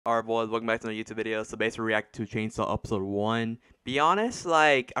Alright boys, welcome back to my YouTube video. So basically react to Chainsaw episode 1. Be honest,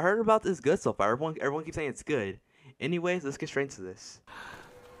 like, I heard about this good so far. Everyone keeps saying it's good. Anyways, let's get straight into this.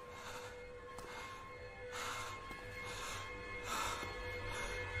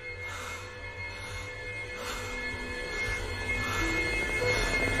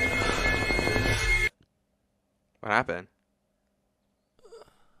 What happened?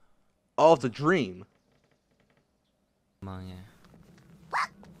 Oh, it's a dream. Manga.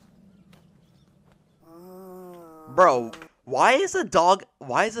 Bro, why is a dog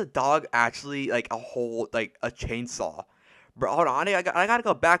actually like a whole like a chainsaw? Bro, hold on, I gotta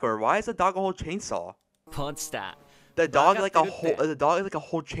go backward. Why is the dog a whole chainsaw? The dog like a whole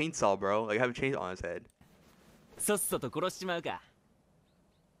chainsaw, bro. Like have a chainsaw on his head.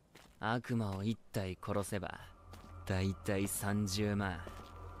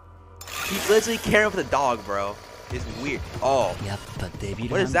 He's literally carrying with the dog, bro. It's weird. Oh,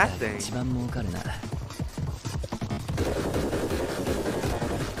 what is that thing?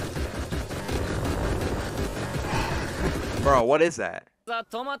 Bro, what is that?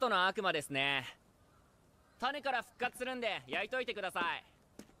 What's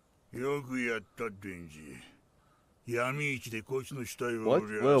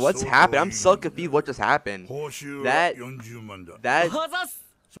happened? I'm so confused. What just happened? That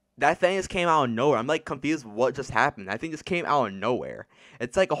thing just came out of nowhere. I'm like confused. What just happened? I think this came out of nowhere.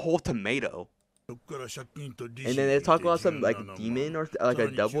 It's like a whole tomato. And then they talk about some like demon or like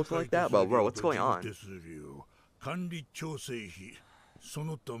a devil or something like that. But bro, what's going on? And it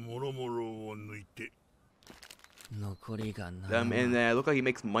look like he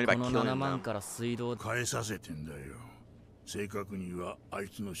makes money by killing them.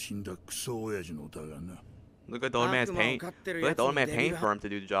 Look at the old man's paying. Look like the old man paying for him to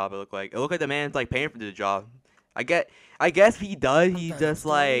do the job. It looked like the man's like paying for the job. I guess he does. He just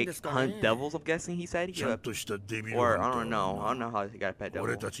like hunt devils. I'm guessing he said. Or I don't know. I don't know how he got a pet devil.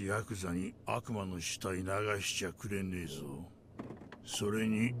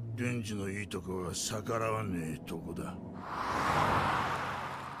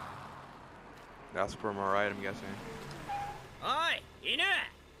 That's from alright, I'm guessing. Oi, inu!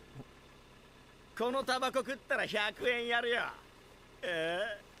 このタバコ食ったら100円やるよ。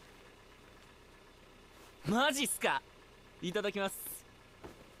マジっすか。いただきます。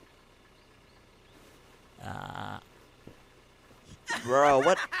Bro,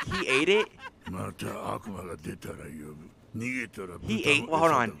 what? He ate it? He ate? Well,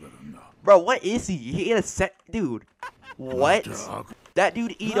 hold on. Bro, what is he? He ate a set. Dude, what? That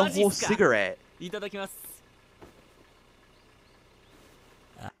dude ate a whole cigarette.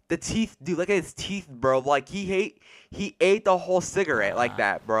 The teeth, dude, look at his teeth, bro. Like, he ate the whole cigarette like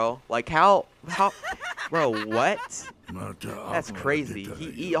that, bro. Like, how, bro, what? That's crazy.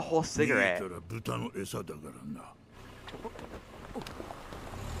 He ate a whole cigarette.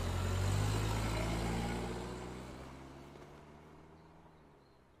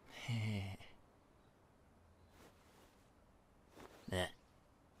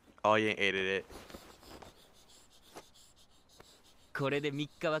 Oh, you ain't ate it. Look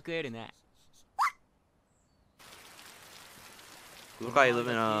like you live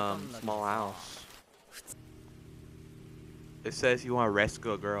in a small house. It says you want to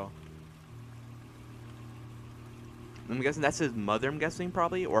rescue a girl. I'm guessing that's his mother, I'm guessing,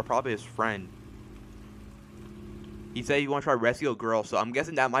 probably, or probably his friend. He said you want to try to rescue a girl, so I'm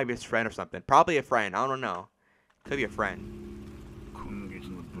guessing that might be his friend or something. Probably a friend, I don't know. Could be a friend.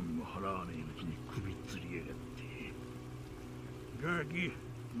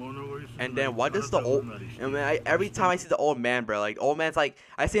 And then what does the old? I mean, every time I see the old man, bro, like the old man's like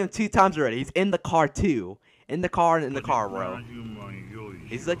I see him 2 times already. He's in the car too, in the car, bro.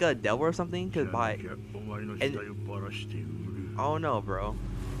 He's like a devil or something. Cause I don't know, bro.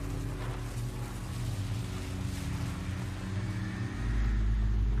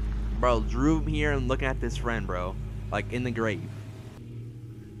 Bro, Drew here and looking at this friend, bro, like in the grave.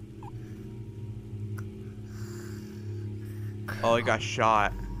 Oh, he got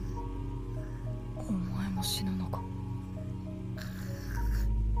shot.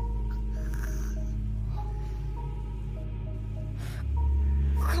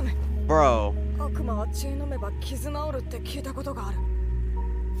 Bro.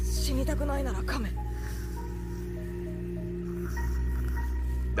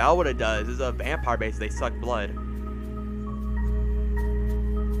 That's what it does. This is a vampire base. They suck blood.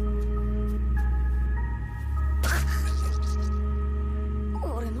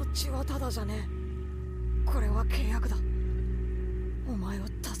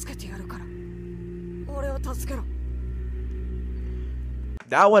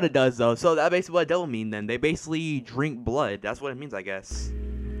 That what it does though. So that basically what devil mean then. They basically drink blood. That's what it means, I guess.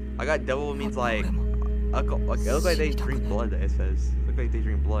 I got devil means like it looks like they drink blood. It says it looks like they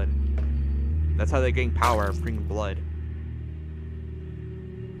drink blood. That's how they're getting power, drinking blood.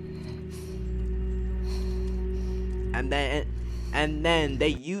 And then they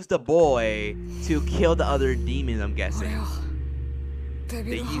use the boy to kill the other demons. I'm guessing.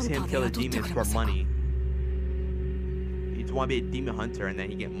 They use him to kill the demons for money. He just want to be a demon hunter and then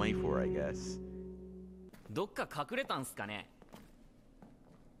he get money for it, I guess.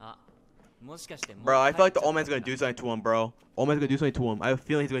 Bro, I feel like the old man's gonna do something to him, bro. Old man's gonna do something to him. I have a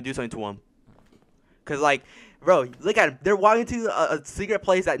feeling he's gonna do something to him. Cause like, bro, look at him. They're walking to a secret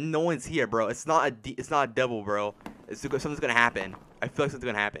place that no one's here, bro. It's not a devil, bro. Something's gonna happen. I feel like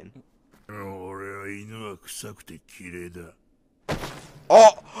something's gonna happen.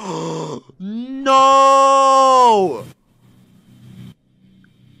 Oh no!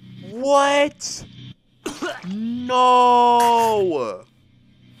 What? No!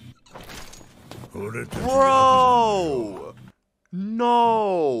 Bro!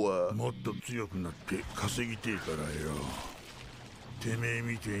 No!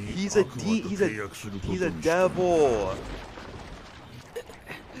 He's a devil.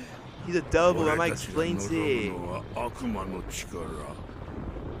 He's a devil. I might explain it.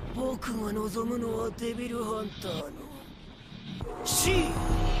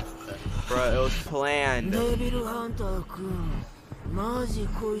 Bro, it was planned. They're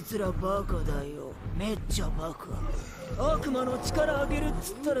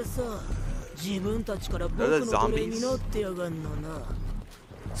the zombies?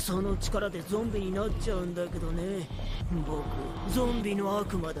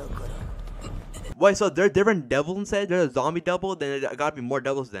 Wait, so they're different devils instead? They're a zombie devil? Then there gotta be more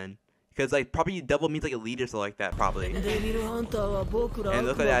devils then. Because like probably devil means like a leader or something like that probably. And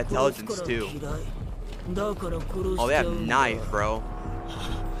look at that intelligence too. Oh, they have knife, bro.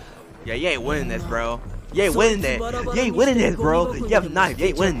 Yeah, you ain't winning this, bro. You ain't winning this. You ain't winning this, bro. You have a knife. You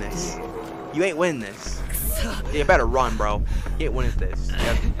ain't winning this. You ain't winning this. You better run, bro. You ain't winning this.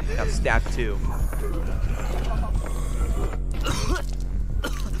 You got stabbed too.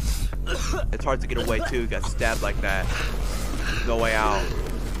 It's hard to get away too. You got stabbed like that. No way out.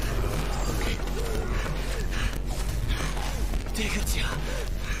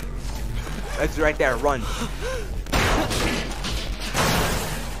 Exit right there. Run.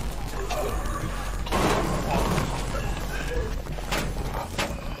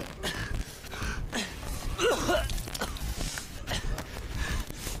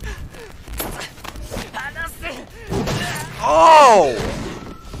 Oh!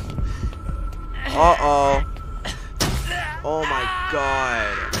 Uh-oh. Oh my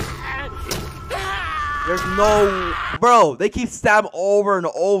god. There's no... Bro, they keep stabbing over and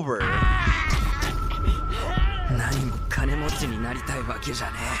over.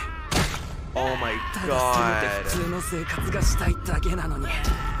 Oh my god.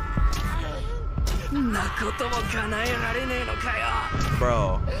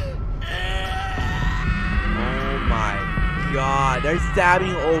 Bro. Oh my god. They're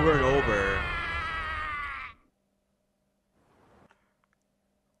stabbing over and over.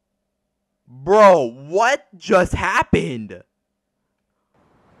 Bro, what just happened?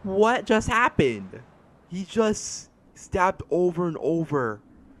 What just happened? He just stabbed over and over.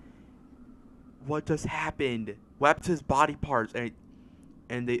 What just happened? What happened to his body parts? And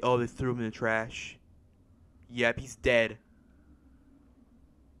they threw him in the trash. Yep, he's dead.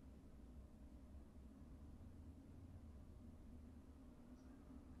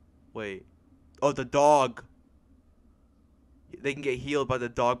 Wait. Oh, the dog. They can get healed by the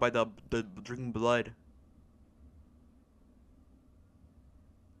dog by the drinking blood.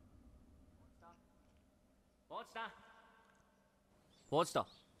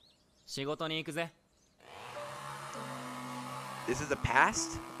 This is the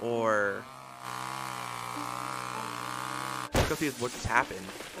past, or I'm confused what just happened.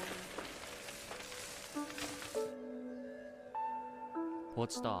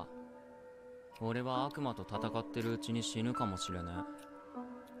 Pochita. 俺は悪魔と戦ってるうちに死ぬかもしれない。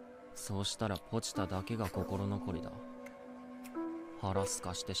そうしたらポチタだけが心残りだ。腹す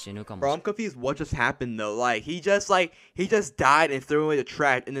かして死ぬかも。Bro, I'm confused what just happened though. Like he just died and threw away the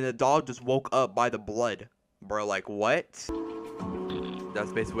trash, and then the dog just woke up by the blood. Bro, like what?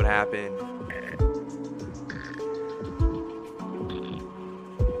 That's basically what happened.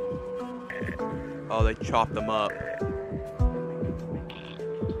 Oh, they chopped them up.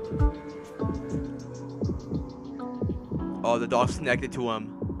 Oh, the dog's connected to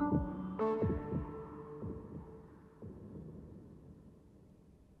him.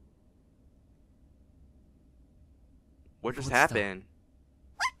 What just happened?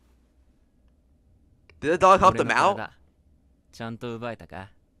 Did the dog help them out? ちゃんと奪えたか?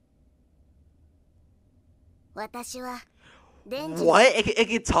 What? It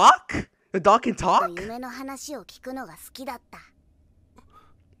can talk? The dog can talk?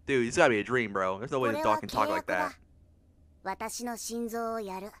 Dude, it's gotta be a dream, bro. There's no way the dog can talk like that.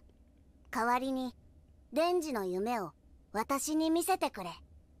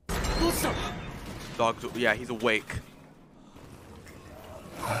 Dog's, yeah, he's awake.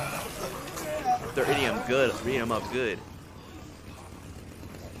 They're eating him good. They're eating him up good.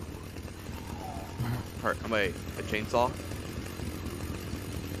 Wait, a chainsaw?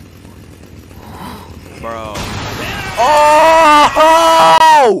 Bro.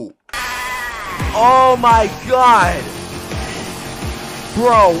 Oh! Oh my god!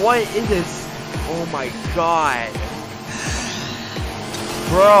 Bro, what is this? Oh my god.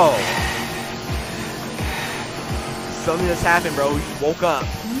 Bro. Something just happened, bro. We just woke up.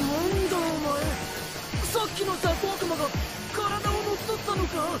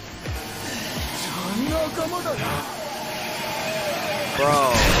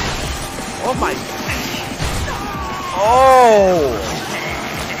 Bro. Oh my. Oh.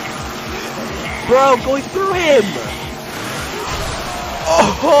 Bro, going through him.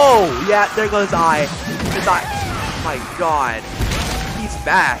 Oh, yeah, there goes his eye. His eye. Oh my god. He's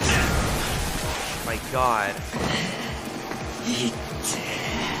fast. Oh my god.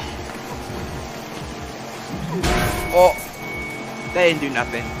 Oh. That didn't do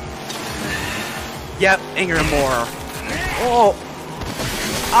nothing. Yep, anger him more. Oh.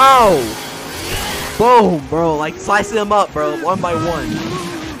 Oh. Boom, bro. Like, slicing them up, bro. One by one.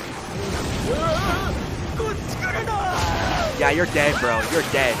 Yeah, you're dead, bro. You're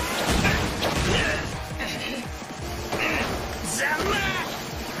dead.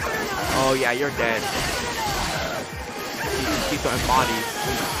 Oh, yeah, you're dead. He's on bodies.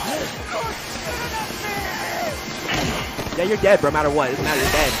 Yeah, you're dead, bro. No matter what. It doesn't matter.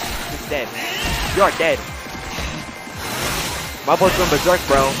 You're dead. He's dead. You are dead. My boy's going berserk,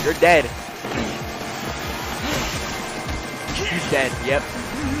 bro. You're dead. He's dead. Yep.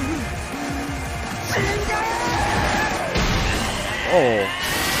 Oh.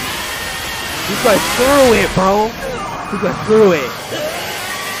 He's going through it, bro. He's going through it.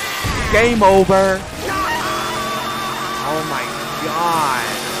 Game over. Oh my god.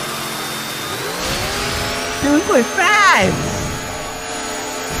 Dude, he's going fast.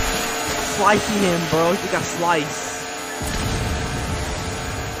 Slicing him, bro. He just got sliced.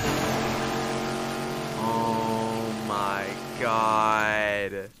 Oh my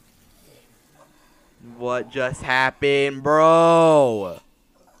god. What just happened, bro?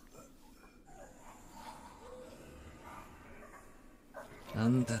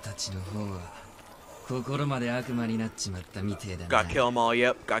 Gotta kill them all,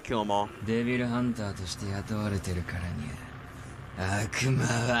 yep, gotta kill them all.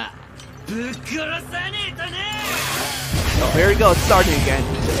 Oh, here we go, it's starting again.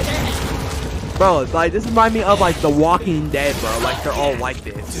 Bro, like, this reminds me of, like, The Walking Dead, bro. Like, they're all like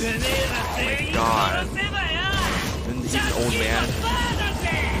this. Oh my god. And he's an old man.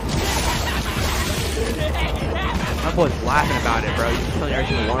 My boy's laughing about it, bro. He's killing every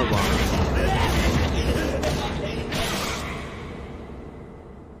single one of them.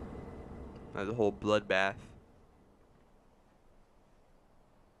 That's a whole bloodbath.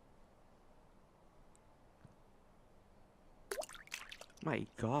 My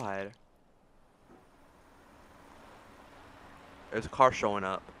god. There's a car showing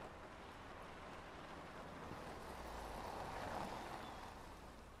up.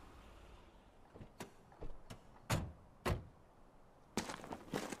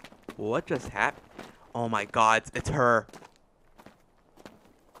 What just happened? Oh my god, it's her.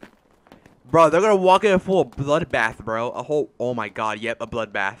 Bro, they're gonna walk in a full bloodbath, bro. A whole, oh my god, yep, a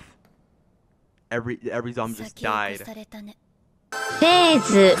bloodbath. Every zombie just died.